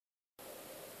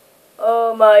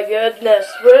Oh my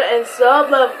goodness, we're in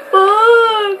summer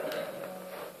fun!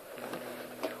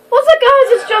 What's up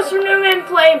guys, it's just Renewman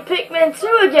playing Pikmin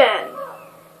 2 again.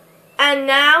 And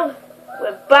now,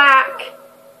 we're back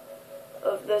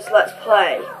of this Let's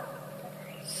Play.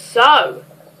 So,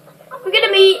 we're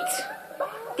gonna meet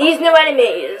these new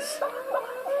enemies.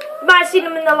 You might have seen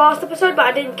them in the last episode, but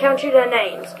I didn't count you their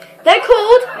names. They're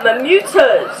called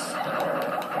Mamutas.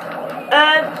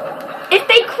 If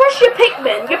they crush your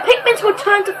Pikmins will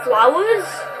turn to flowers.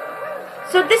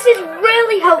 So this is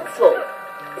really helpful.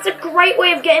 It's a great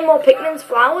way of getting more Pikmins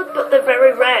flowered, but they're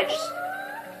very rare. Just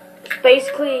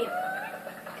basically,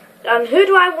 and who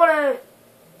do I want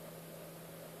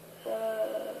to?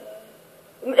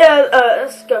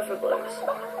 Let's go for blues.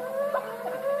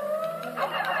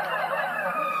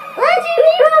 Why'd you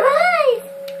leave alive?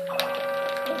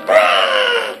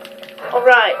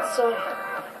 Alright, so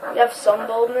we have some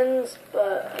Bulbmans,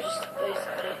 but just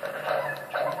basically.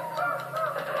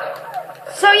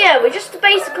 So yeah, we just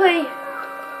basically.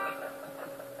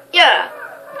 Yeah.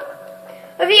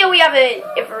 Over here we have a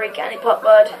VideoGameJNPoop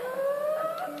bud.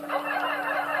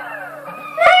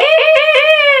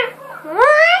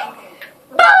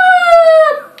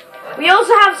 We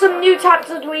also have some new types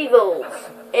of weevils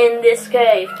in this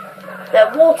cave.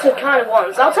 They're water kind of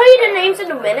ones. I'll tell you the names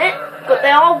in a minute, but they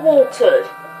are watered.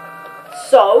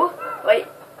 So, wait,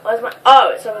 where's my... Oh,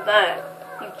 it's over there.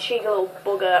 You cheeky little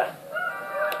bugger.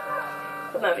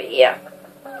 Come over here.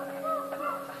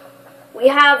 We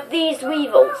have these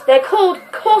weevils. They're called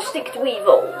caustic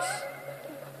weevils.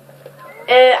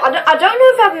 I don't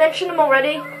know if I've mentioned them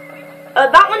already.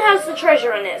 That one has the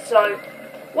treasure in it, so...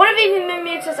 One of these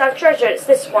Mamutas has treasure, it's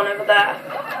this one over there.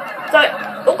 So,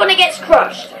 look when it gets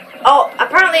crushed. Oh,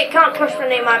 apparently it can't crush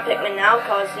any of my Pikmin now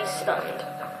because he's stunned.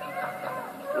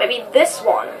 Maybe this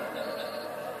one.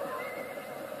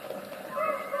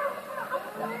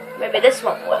 Maybe this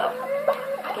one will.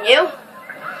 Can you?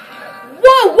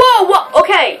 Whoa, whoa, whoa!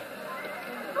 Okay.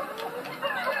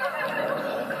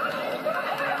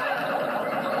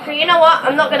 So you know what?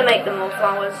 I'm not going to make them more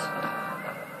flowers.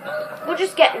 We'll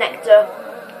just get nectar.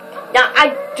 Now,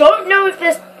 I don't know if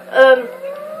there's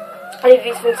any of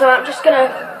these things, so I'm just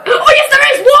gonna... Oh, yes, there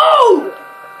is! Whoa!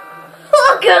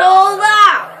 Look at all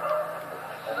that!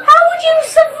 How would you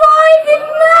survive in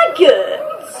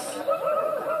maggots?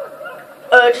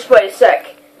 Just wait a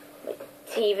sec.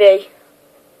 TV.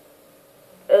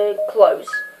 Close.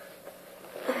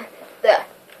 There.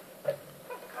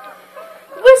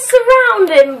 We're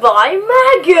surrounded by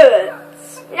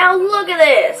maggots! Now look at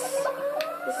this.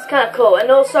 This is kind of cool, and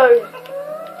also,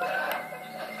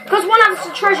 because one has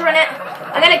the treasure in it,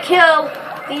 I'm going to kill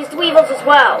these weevils as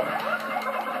well.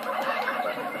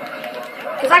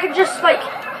 Because I can just, like,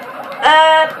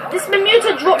 this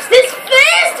Mamuta drops this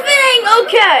first thing!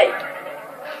 Okay!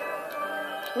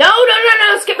 No,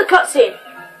 skip the cutscene.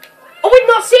 Oh, we've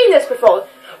not seen this before.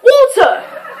 Water!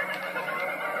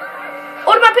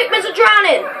 All of my Pikmins are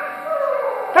drowning.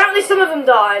 Apparently some of them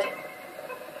died.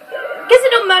 Guess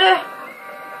it don't matter.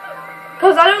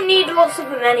 Because I don't need lots of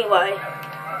them anyway.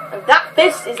 And that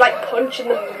fist is like punching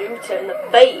the Mamuta in the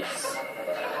face.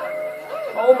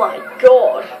 Oh my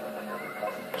god.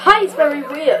 That is very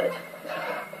weird.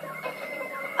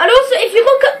 And also, if you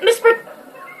look at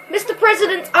Mr.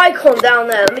 President's icon down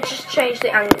there, let me just change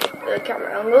the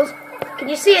camera angles. Can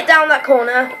you see it down that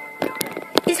corner?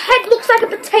 His head looks like a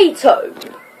potato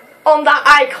on that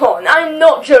icon. I'm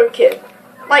not joking.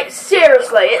 Like,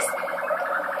 seriously,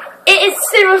 it is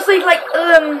seriously like,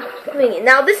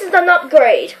 now this is an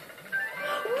upgrade.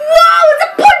 Wow, it's a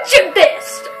punching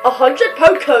fist! 100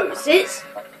 Pokos, it's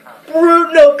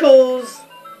Brute Knuckles.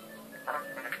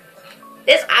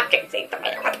 This object is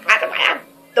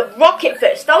the Rocket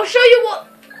Fist. I'll show you what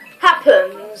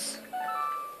happens.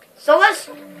 So let's,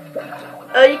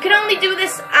 you can only do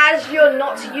this as you're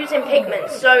not using Pikmin.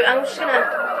 So I'm just gonna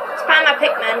spam my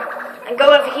Pikmin and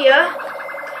go over here.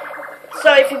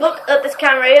 So if you look at this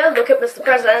camera here, look at Mr.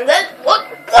 President, and then look,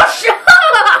 whoosh!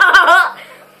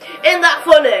 Isn't that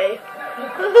funny?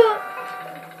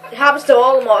 It happens to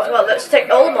Olimar as well. Let's take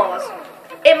Olimar's.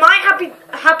 It might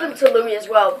happen to Louis as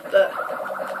well, but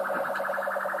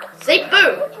see,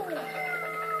 boom.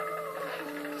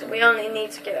 So we only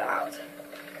need to get it out.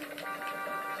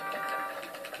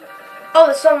 Oh,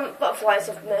 there's some butterflies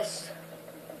I've missed.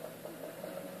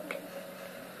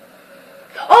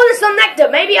 Oh, there's some nectar.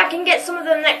 Maybe I can get some of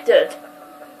them nectared.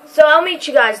 So I'll meet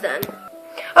you guys then.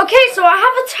 Okay, so I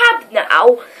have a tab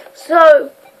now.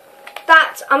 So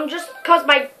that I'm just, because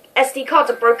my SD cards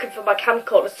are broken for my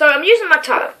camcorder. So I'm using my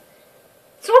tab.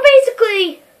 So I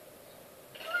basically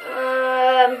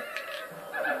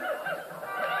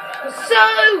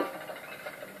So,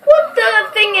 what the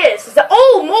thing is that,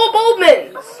 oh, more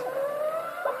Bulbmans!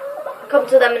 I'll come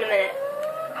to them in a minute.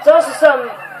 There's also some,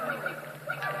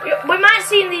 we might have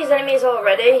seen these enemies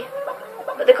already,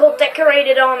 but they're called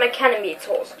decorated armor enemy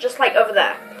tools, just like over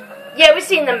there. Yeah, we've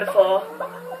seen them before.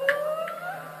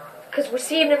 Because we've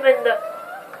seen them in the,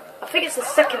 I think it's the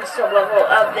second sub-level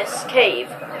of this cave.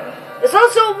 There's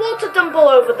also a water dumble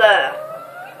over there.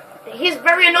 And he's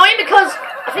very annoying because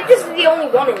I think this is the only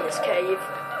one in this cave.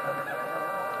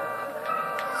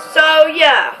 So,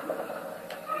 yeah.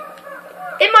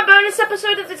 In my bonus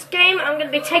episode of this game, I'm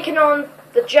going to be taking on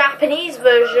the Japanese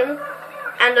version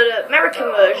and the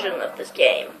American version of this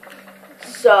game.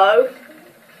 So,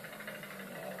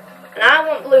 and I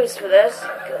want blues for this,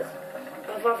 because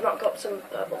I've not got some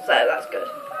purples there, that's good.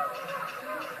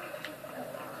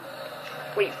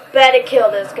 We better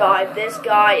kill this guy. This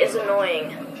guy is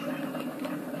annoying.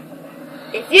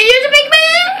 If you use a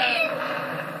Pikmin!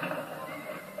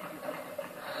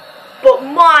 But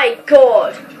my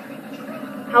god!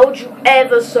 How would you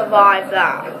ever survive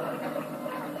that?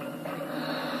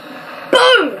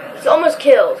 Boom! He's almost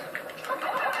killed.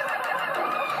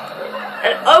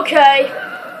 And okay.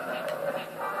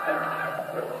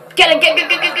 Get him, get him,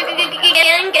 get him, get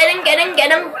him, get him, get him,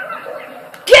 get him.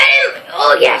 Get him!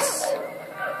 Oh yes!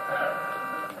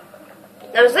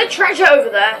 Now is there treasure over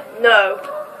there? No.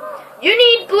 You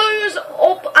need blues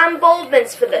up and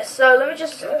Bulbmans for this, so let me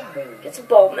just get some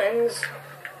Bulbmans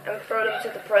and throw them to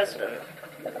the president.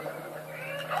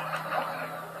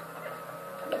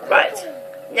 Right,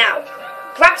 now,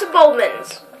 grab some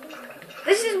Bulbmans.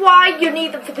 This is why you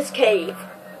need them for this cave.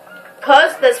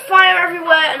 Because there's fire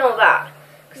everywhere and all that.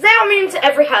 Because they are immune to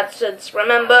every hazards,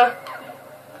 remember?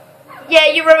 Yeah,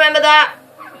 you remember that?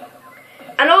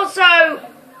 And also,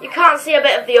 you can't see a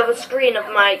bit of the other screen of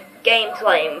my game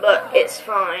playing, but it's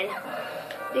fine.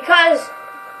 Because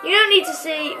you don't need to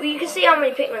see, well, you can see how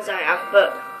many Pikmins I have,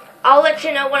 but I'll let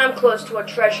you know when I'm close to a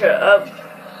treasure of,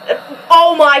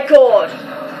 oh my god!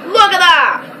 Look at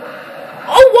that!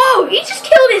 Oh whoa, he just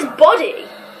killed his body!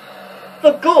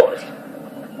 For good.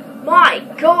 My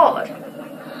god.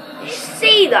 Did you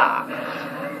see that?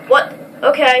 What?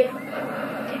 Okay.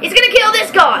 He's gonna kill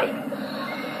this guy!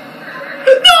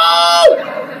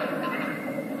 No!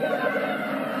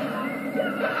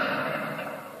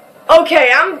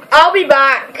 Okay, I'll be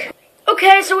back.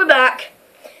 Okay, so we're back.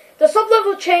 The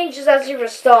sub-level changes as you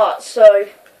restart, so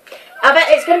I bet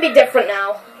it's gonna be different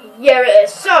now. Yeah, it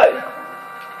is. So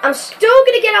I'm still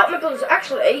gonna get out my blues.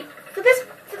 Actually, for this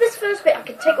first bit, I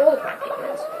can take all of my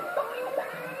Pikmins.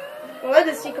 Well,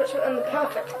 the secrets and the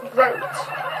perfect route.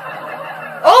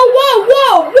 Oh, whoa,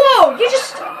 whoa, whoa! You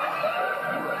just.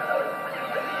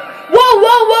 Whoa,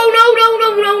 whoa, whoa! No, no, no,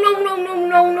 no, no, no,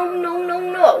 no, no, no, no,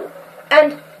 no!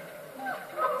 And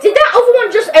did that other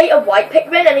one just ate a white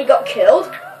Pikmin and he got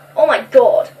killed? Oh my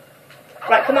god!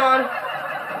 Right, come on.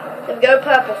 There we go,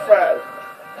 purple throw.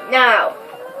 Now,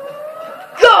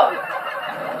 go!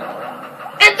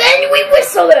 And then we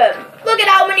whistle him! Look at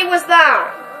how many was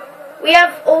that! We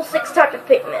have all 6 types of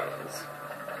Pikmins.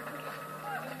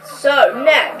 So,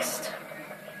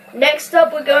 next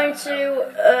up we're going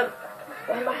to,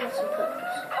 why do I have some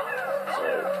purples? So,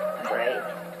 great.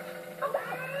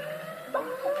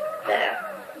 There.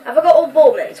 Have I got all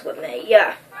Bulbmans with me?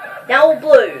 Yeah. Now all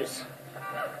blues.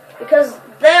 Because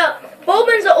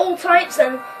Bulbmans are all types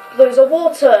and blues are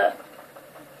water.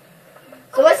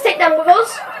 So let's take them with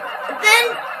us. And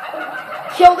then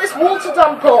kill this water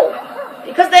dumple.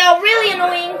 Because they are really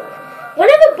annoying.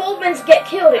 Whenever Bulbmans get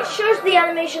killed, it shows the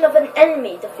animation of an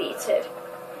enemy defeated.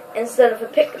 Instead of a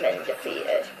Pikmin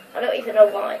defeated. I don't even know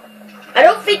why. I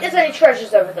don't think there's any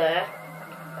treasures over there.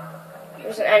 There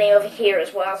isn't any over here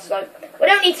as well, so we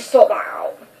don't need to sort that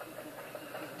out.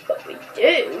 But we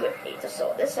do need to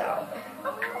sort this out.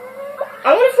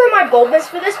 I'm going to throw my Bulbmans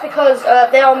for this because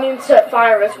they are immune to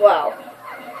fire as well.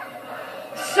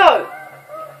 So,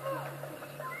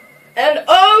 and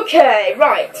okay,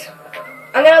 right.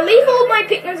 I'm going to leave all my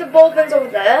Pikmins and Bulbmans over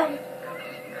there.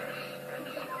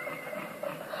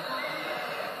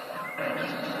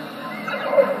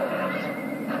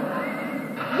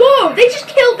 Whoa, they just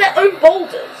killed their own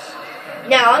boulders.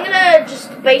 Now, I'm gonna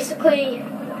just basically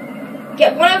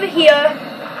get one over here.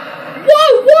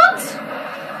 Whoa, what?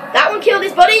 That one killed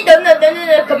his buddy? No, no, no, no,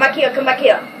 no, come back here, come back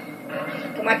here.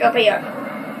 Come back up here.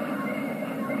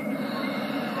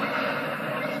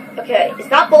 Okay, is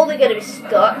that boulder gonna be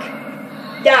stuck?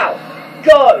 Now,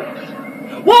 go.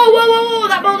 Whoa, whoa, whoa, whoa,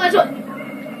 that boulder's what?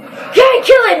 Yeah,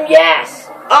 kill him, yes!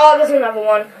 Oh, there's another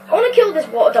one. I wanna kill this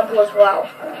water dumple as well.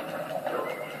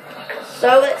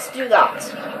 So let's do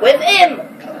that. With him.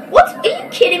 What? Are you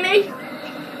kidding me?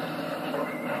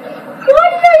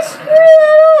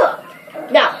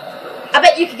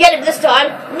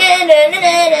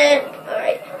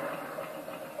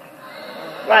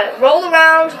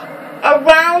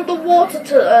 water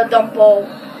to dump all.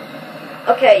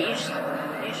 Okay, you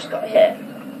just got hit.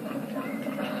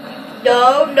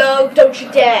 No, don't you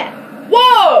dare.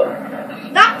 Whoa!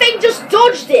 That thing just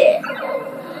dodged it.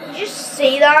 Did you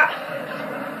see that?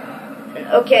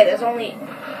 Okay, there's only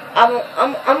I'm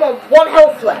on 1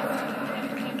 health left.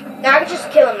 Now I can just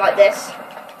kill him like this.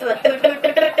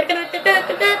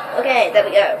 Okay, there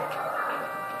we go.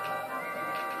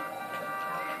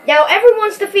 Now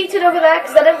everyone's defeated over there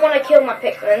because I didn't want to kill my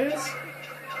Pikmins.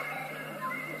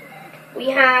 We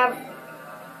have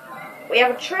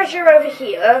a treasure over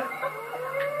here.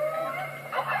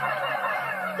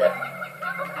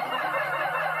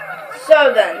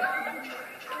 So then,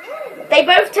 they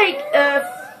both take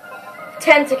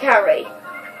 10 to carry.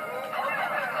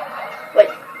 Wait,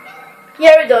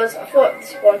 yeah it does. I thought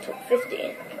this one took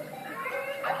 15.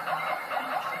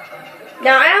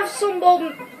 Now I have some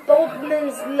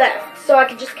Bulblax left, so I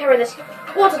can just carry this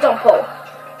water dump pole.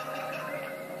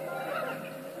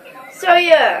 So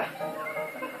yeah,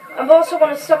 I also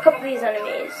want to suck up these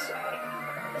enemies.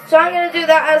 So I'm going to do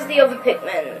that as the other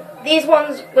Pikmin. These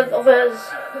ones with others,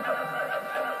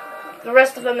 the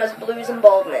rest of them as blues and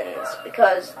Bulblax,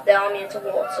 because they are immune to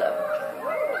water.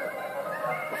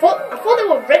 I thought they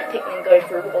were red Pikmin going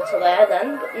through water there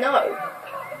then, but no.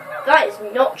 That is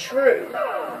not true.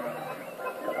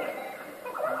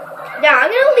 Now,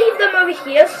 I'm going to leave them over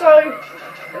here, so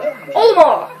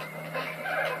Olimar,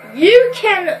 you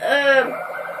can,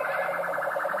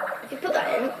 if you put that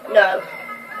in, no,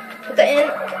 put that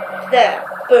in, there,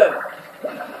 boom.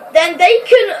 Then they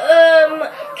can,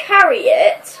 carry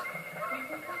it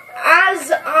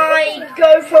as I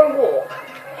go for a walk.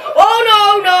 Oh,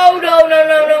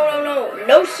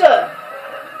 no, sir.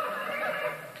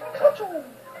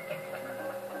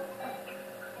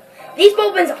 These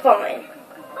Bulblax are fine.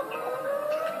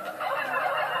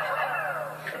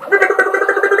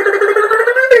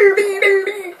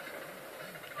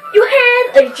 You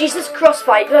had a Jesus Cross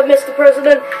fight, Mr.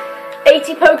 President.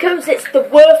 80 Pokos, it's the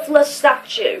worthless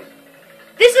statue.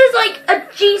 This is like a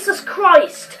Jesus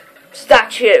Christ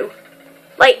statue.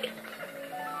 Like,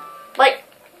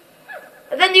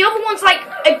 and then the other one's like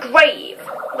a grave.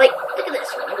 Like, look at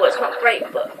this one. Well, it's not a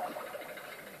grave, but.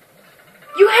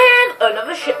 You have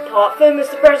another ship part for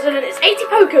Mr. President. It's 80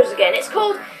 Pokos again. It's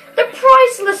called the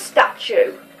Priceless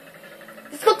Statue.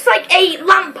 This looks like a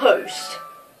lamppost,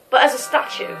 but as a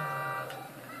statue.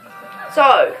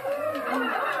 So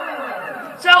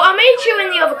I'll meet you in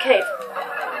the other cave.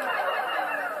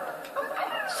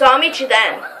 So I'll meet you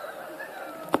then.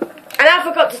 And I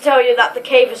forgot to tell you that the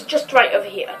cave is just right over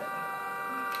here.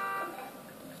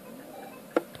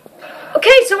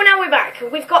 Okay, so now we're back.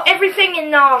 We've got everything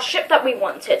in our ship that we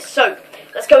wanted. So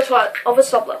let's go to our other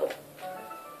sub-level.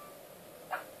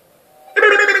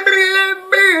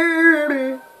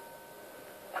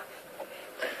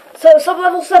 So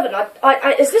sub-level 7,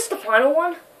 is this the final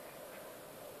one?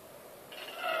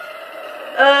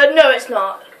 No it's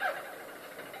not.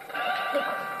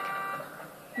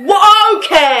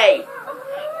 Okay!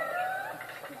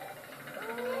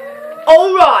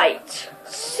 Alright,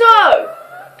 so,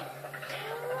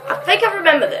 I think I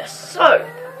remember this. So,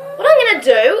 what I'm going to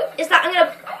do is that I'm going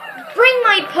to bring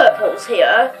my purples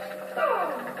here,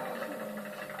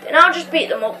 and I'll just beat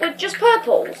them up with just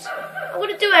purples. I'm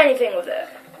going to do anything with it.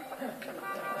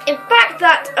 In fact,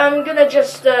 that I'm going to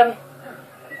just,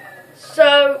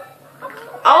 so,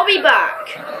 I'll be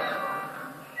back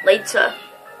later.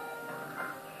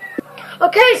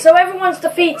 Okay, so everyone's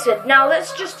defeated. Now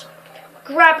let's just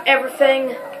grab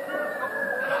everything.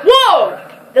 Whoa!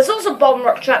 There's also bomb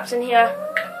rock traps in here.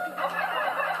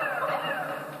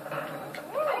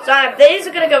 So these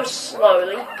are gonna go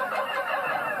slowly.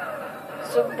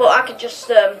 So, but I could just,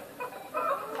 but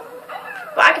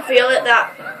I can feel it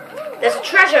that there's a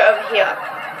treasure over here.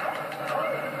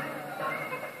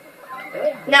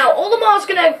 Now, Olimar's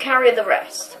gonna carry the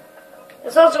rest.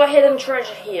 There's also a hidden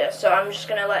treasure here, so I'm just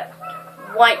gonna let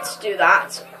Whites do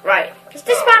that. Right, let's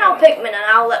disband our Pikmin and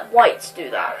I'll let Whites do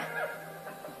that.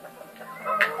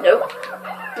 Nope.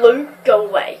 Blue, go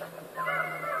away.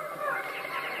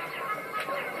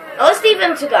 Now let's leave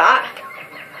them to that.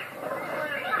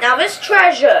 Now this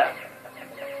treasure,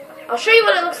 I'll show you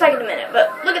what it looks like in a minute,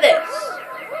 but look at this.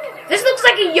 This looks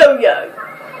like a yo-yo.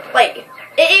 Like,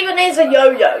 it even is a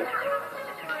yo-yo.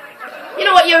 You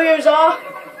know what yo-yos are?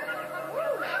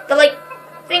 They're like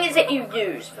things that you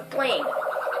use for playing.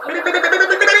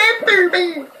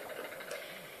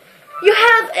 You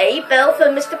have a bell for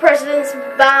Mr. President's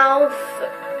mouth.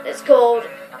 It's called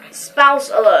Spouse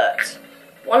Alert.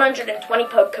 120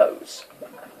 Pokos.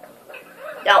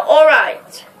 Now,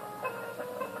 alright.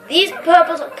 these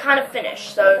purples are kind of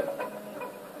finished, so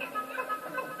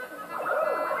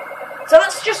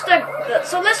let's just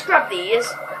so let's grab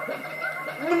these.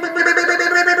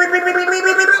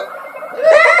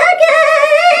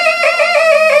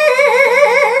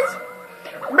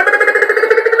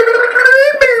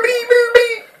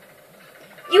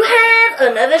 You have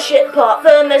another shit pot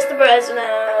for Mr. President.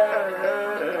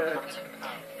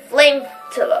 Flame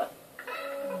tiller.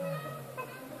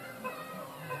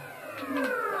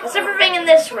 That's everything in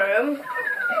this room.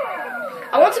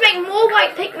 I want to make more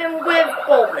white Pikmin with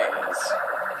Bulblax.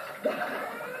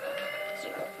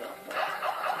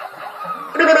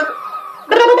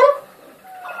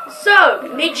 So,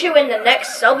 meet you in the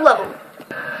next sub-level.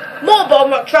 More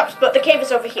bomb rock traps, but the cave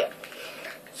is over here.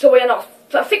 So we're not.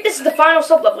 I think this is the final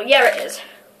sub-level. Yeah, it is.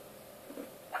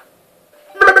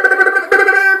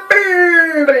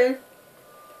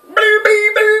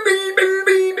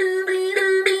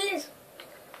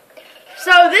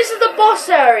 So this is the boss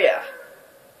area.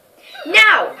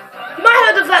 Now, you might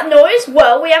have heard of that noise.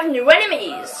 Well, we have new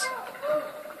enemies.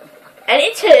 And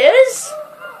it is...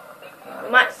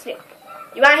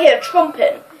 You might hear a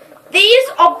trumpet. These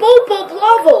are Bulblax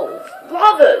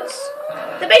lavas.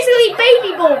 They're basically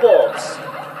baby Bulblax.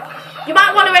 You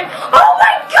might wonder, oh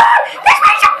my god, this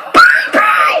makes a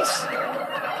babies!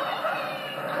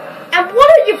 And what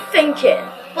are you thinking?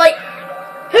 Like,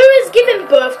 who is giving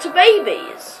birth to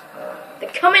babies? They're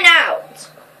coming out.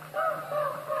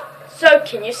 So,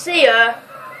 can you see her?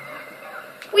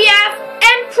 We have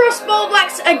Empress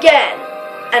Bulblax again.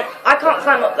 And I can't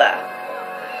climb up there.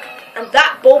 And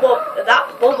that Bulblax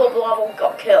level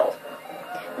got killed.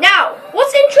 Now,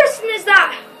 what's interesting is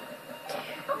that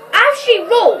as she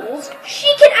rolls,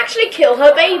 she can actually kill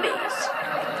her babies,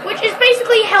 which is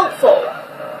basically helpful.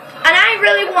 And I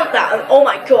really want that. And oh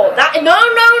my god, that no.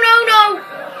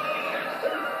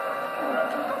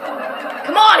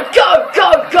 Come on,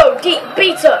 go,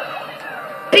 beat her.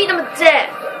 Beat them to death.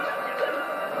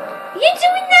 What are you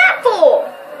doing that for?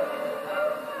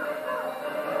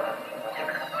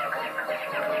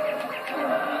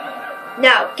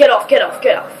 Now, get off.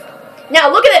 Now,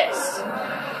 look at this.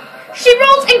 She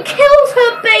rolls and kills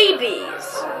her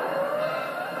babies.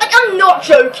 Like, I'm not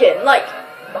joking. Like,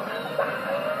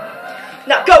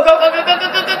 now, go.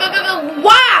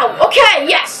 Wow, okay,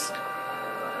 yes.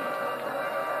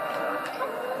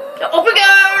 Now, up we go.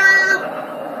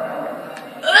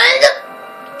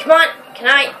 Come on, can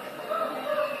I?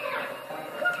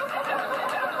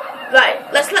 Right,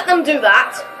 let's let them do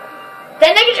that.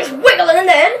 Then they can just wiggle and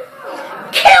then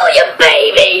kill your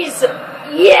babies!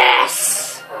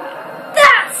 Yes!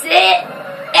 That's it!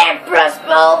 Empress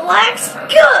Bulblax,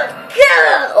 good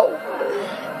girl!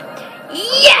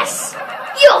 Yes!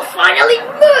 You're finally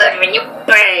murdering your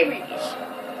babies!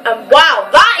 And wow,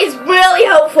 that is really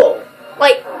helpful!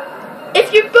 Like,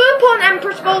 if you burp on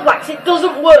Empress Bulblax, it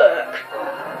doesn't work.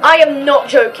 I am not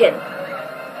joking.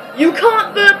 You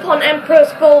can't burp on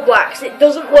Empress Bulblax, it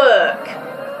doesn't work.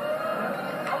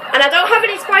 And I don't have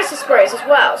any spicy sprays as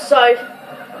well, so I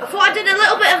thought I'd do a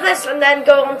little bit of this and then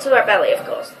go on to her belly, of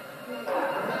course.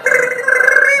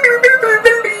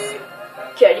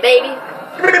 Kill your baby.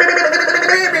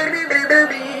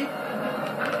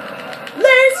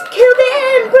 Let's kill the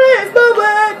Empress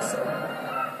Bulblax.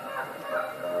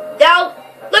 Now,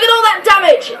 look at all that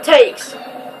damage it takes.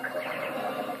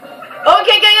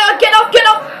 Okay, get off.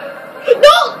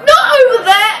 No, not over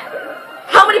there.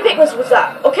 How many Pikmin was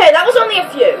that? Okay, that was only a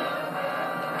few.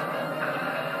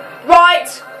 Right.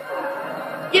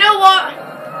 You know what?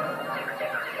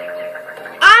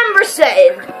 I'm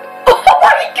resetting. Oh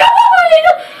my god!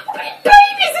 How many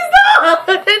babies is that?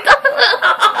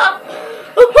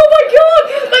 Oh my god!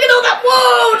 Look at all that!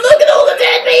 Whoa! Look at all the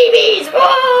dead babies!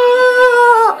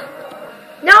 Whoa!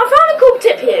 Now I found a cool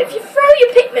tip here. If you throw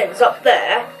your Pikmins up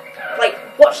there, like,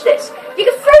 watch this. You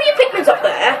can throw your Pikmins up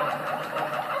there,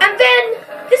 and then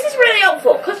this is really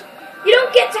helpful because you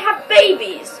don't get to have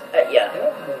babies at you.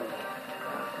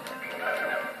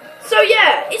 So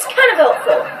yeah, it's kind of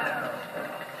helpful.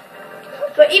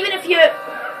 But even if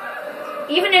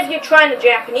you're trying the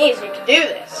Japanese, you can do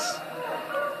this.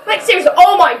 Like seriously,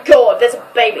 oh my god, there's a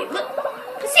baby. Look,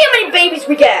 let's see how many babies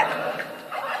we get.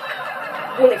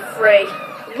 Only 3.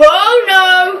 Whoa,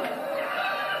 no!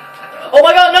 Oh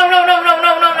my god, no,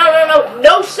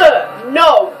 no sir,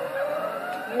 no.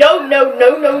 No.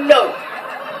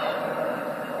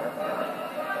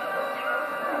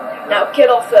 Now get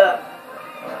off her.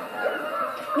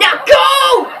 Now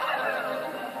go!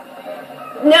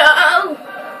 No!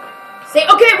 See,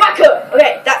 okay, whack her.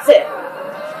 Okay, that's it.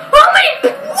 How many?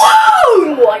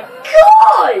 Whoa! My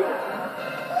god!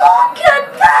 Look at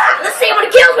that! Let's see how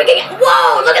many kills we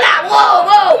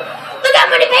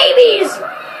many babies!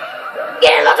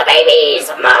 Get lots of babies!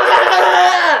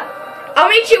 I'll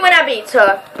meet you when I beat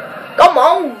her. Come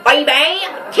on, baby!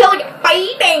 Kill your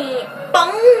baby!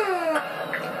 Boom!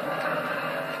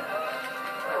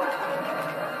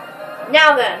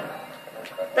 Now then,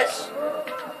 let's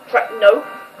try. No.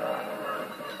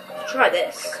 Let's try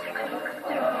this.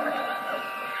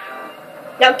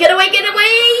 Now get away! Get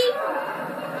away!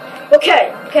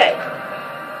 Okay. Okay.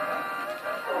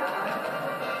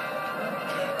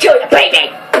 Kill your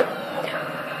baby!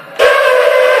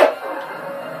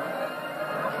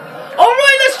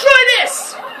 Alright, let's try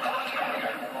this!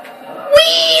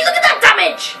 Whee! Look at that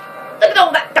damage! Look at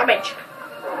all that damage!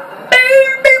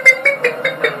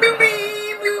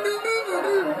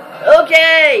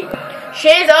 Okay,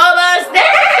 she's almost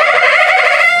there!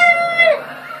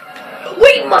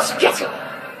 We must get her!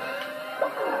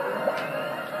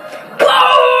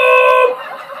 Boom!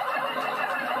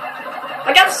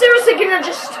 Like, I'm seriously gonna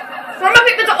just throw my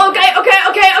Pikmin.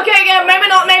 Okay, yeah, maybe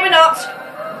not.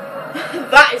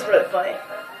 That is really funny.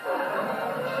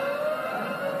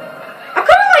 I'm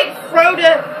gonna like throw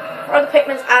the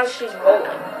Pikmins as she's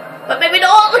rolling, but maybe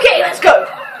not. Okay, let's go.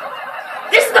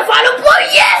 This is the final blow.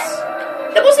 Yes,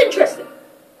 that was interesting.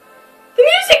 The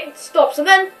music stops and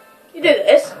then you do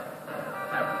this.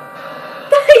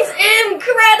 That is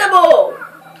incredible.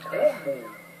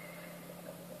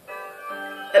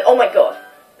 And oh my god,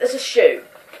 there's a shoe.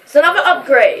 It's another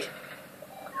upgrade.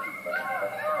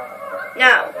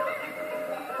 Now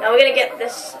we're gonna get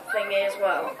this thingy as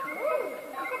well.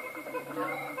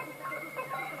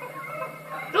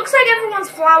 Looks like everyone's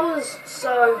flowers,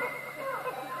 so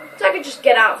I could just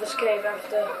get out of this cave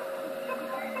after.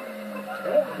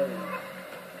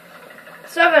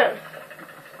 7.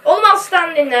 All of them are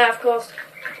standing there, of course.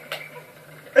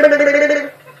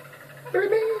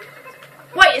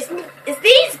 Wait, is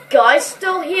these guys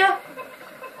still here?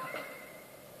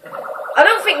 I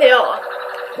don't think they are.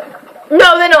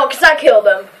 No, they're not, because I killed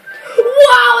them.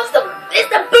 Wow, it's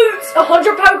the boots!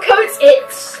 100 pound coats,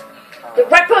 it's the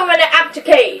Repo and the Apter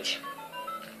Cage.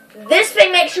 This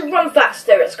thing makes you run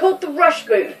faster. It's called the Rush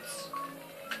Boots.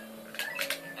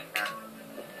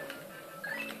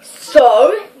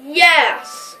 So,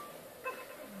 yes.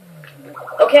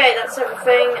 Okay, that's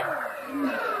everything.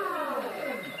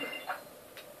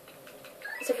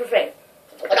 That's everything.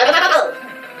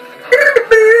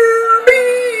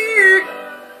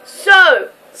 So,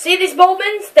 see these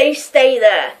Bulblax? They stay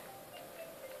there.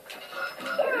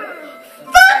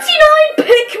 39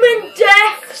 Pikmin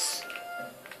deaths!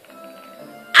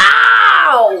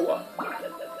 Ow!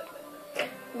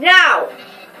 Now,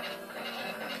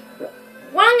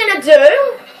 what I'm gonna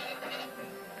do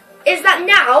is that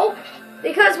now,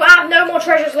 because we have no more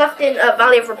treasures left in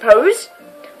Valley of Repose,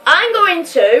 I'm going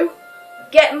to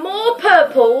get more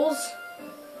purples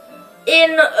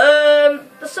in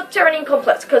the subterranean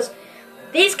complex, because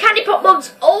these candy pop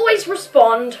bugs always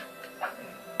respond,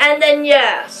 and then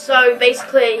yeah, so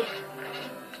basically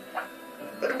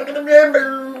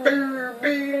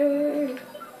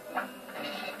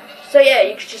so yeah,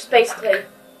 you could just basically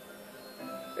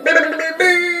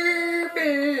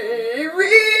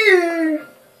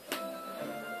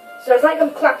so it's like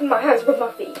I'm clapping my hands with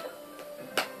my feet.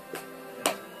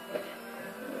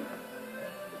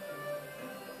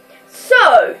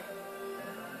 So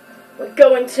we're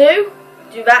going to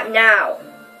do that now.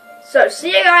 So see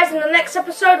you guys in the next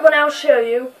episode when I'll show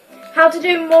you how to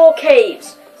do more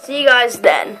caves. See you guys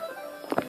then.